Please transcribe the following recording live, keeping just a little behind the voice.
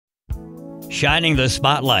shining the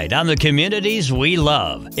spotlight on the communities we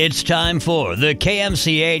love. It's time for the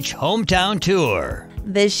KMCH Hometown Tour.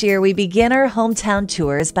 This year, we begin our hometown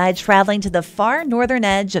tours by traveling to the far northern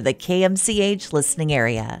edge of the KMCH listening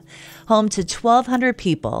area. Home to 1,200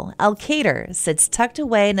 people, Elkader sits tucked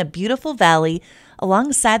away in a beautiful valley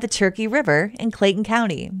alongside the Turkey River in Clayton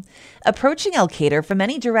County. Approaching Elkader from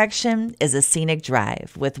any direction is a scenic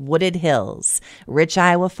drive with wooded hills, rich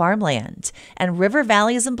Iowa farmland, and river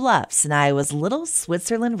valleys and bluffs in Iowa's Little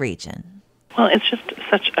Switzerland region. Well, it's just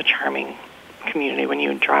such a charming community when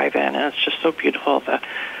you drive in, and it's just so beautiful. The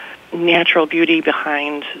natural beauty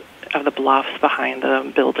behind of the bluffs, behind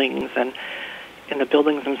the buildings, and in the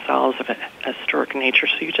buildings themselves of a historic nature.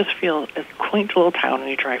 So you just feel a quaint little town when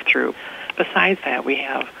you drive through. Besides that, we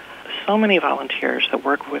have so many volunteers that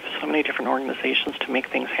work with so many different organizations to make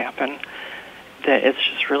things happen that it's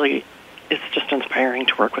just inspiring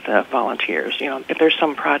to work with the volunteers. You know, if there's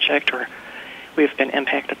some project or we've been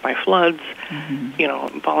impacted by floods,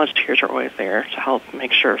 volunteers are always there to help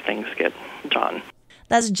make sure things get done.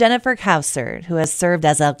 That's Jennifer Kausert, who has served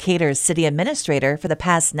as Elkader's city administrator for the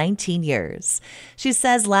past 19 years. She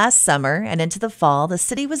says last summer and into the fall, the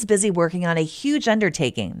city was busy working on a huge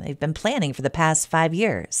undertaking they've been planning for the past 5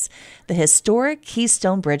 years, the historic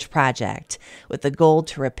Keystone Bridge project, with the goal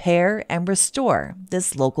to repair and restore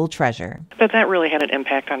this local treasure. But that really had an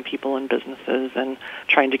impact on people and businesses and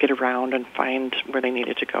trying to get around and find where they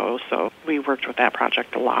needed to go. So we worked with that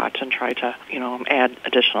project a lot and tried to, add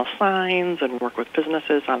additional signs and work with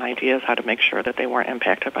businesses on ideas how to make sure that they weren't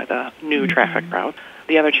impacted by the new traffic route.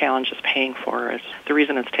 The other challenge is paying for it. The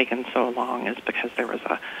reason it's taken so long is because there was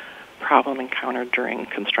a problem encountered during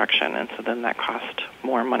construction, and so then that cost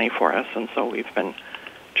more money for us, and so we've been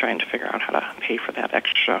trying to figure out how to pay for that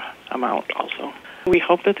extra amount also. We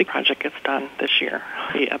hope that the project gets done this year.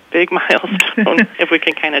 It'll be a big milestone if we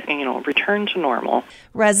can kind of, return to normal.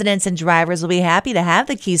 Residents and drivers will be happy to have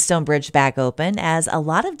the Keystone Bridge back open, as a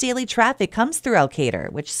lot of daily traffic comes through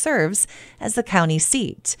Elkader, which serves as the county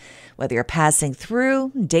seat. Whether you're passing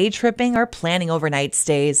through, day tripping, or planning overnight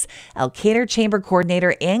stays, Elkader Chamber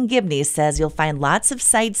Coordinator Ann Gibney says you'll find lots of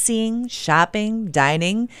sightseeing, shopping,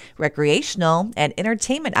 dining, recreational, and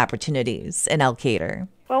entertainment opportunities in Elkader.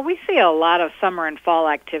 Well, we see a lot of summer and fall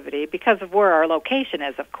activity because of where our location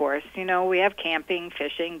is, of course. We have camping,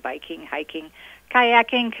 fishing, biking, hiking,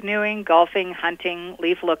 kayaking, canoeing, golfing, hunting,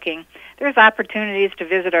 leaf looking. There's opportunities to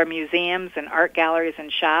visit our museums and art galleries and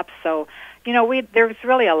shops. So, there's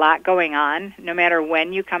really a lot going on. No matter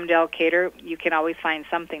when you come to Elkader, you can always find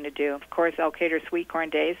something to do. Of course, Elkader Sweet Corn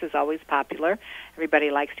Days is always popular.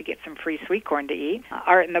 Everybody likes to get some free sweet corn to eat.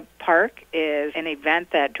 Art in the Park is an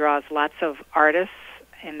event that draws lots of artists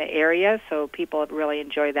in the area, so people really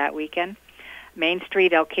enjoy that weekend. Main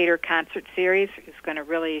Street Elkader Concert Series is going to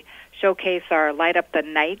really showcase our Light Up the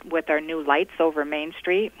Night with our new lights over Main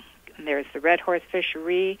Street. And there's the Red Horse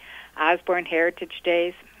Fishery, Osborne Heritage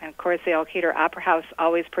Days, and of course the Elkader Opera House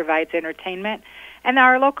always provides entertainment, and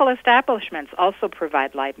our local establishments also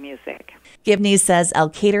provide live music. Gibney says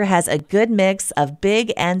Elkader has a good mix of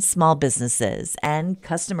big and small businesses and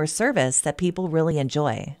customer service that people really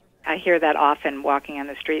enjoy. I hear that often walking on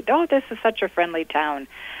the street. Oh, this is such a friendly town.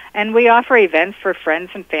 And we offer events for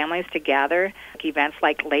friends and families to gather, events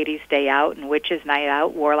like Ladies' Day Out and Witches' Night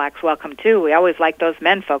Out, Warlocks Welcome Too. We always like those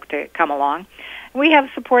men folk to come along. We have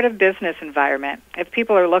a supportive business environment. If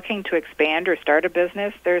people are looking to expand or start a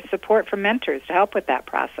business, there's support from mentors to help with that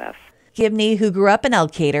process. Gibney, who grew up in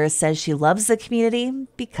Elkader, says she loves the community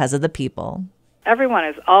because of the people. Everyone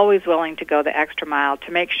is always willing to go the extra mile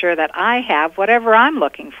to make sure that I have whatever I'm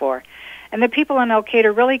looking for. And the people in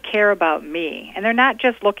Elkader really care about me. And they're not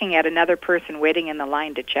just looking at another person waiting in the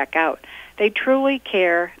line to check out. They truly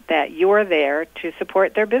care that you're there to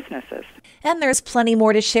support their businesses. And there's plenty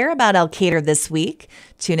more to share about Elkader this week.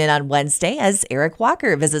 Tune in on Wednesday as Eric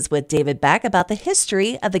Walker visits with David Beck about the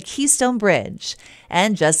history of the Keystone Bridge.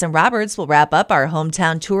 And Justin Roberts will wrap up our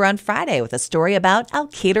hometown tour on Friday with a story about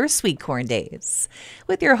Elkader Sweet Corn Days.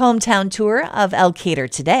 With your hometown tour of Elkader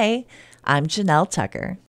today, I'm Janelle Tucker.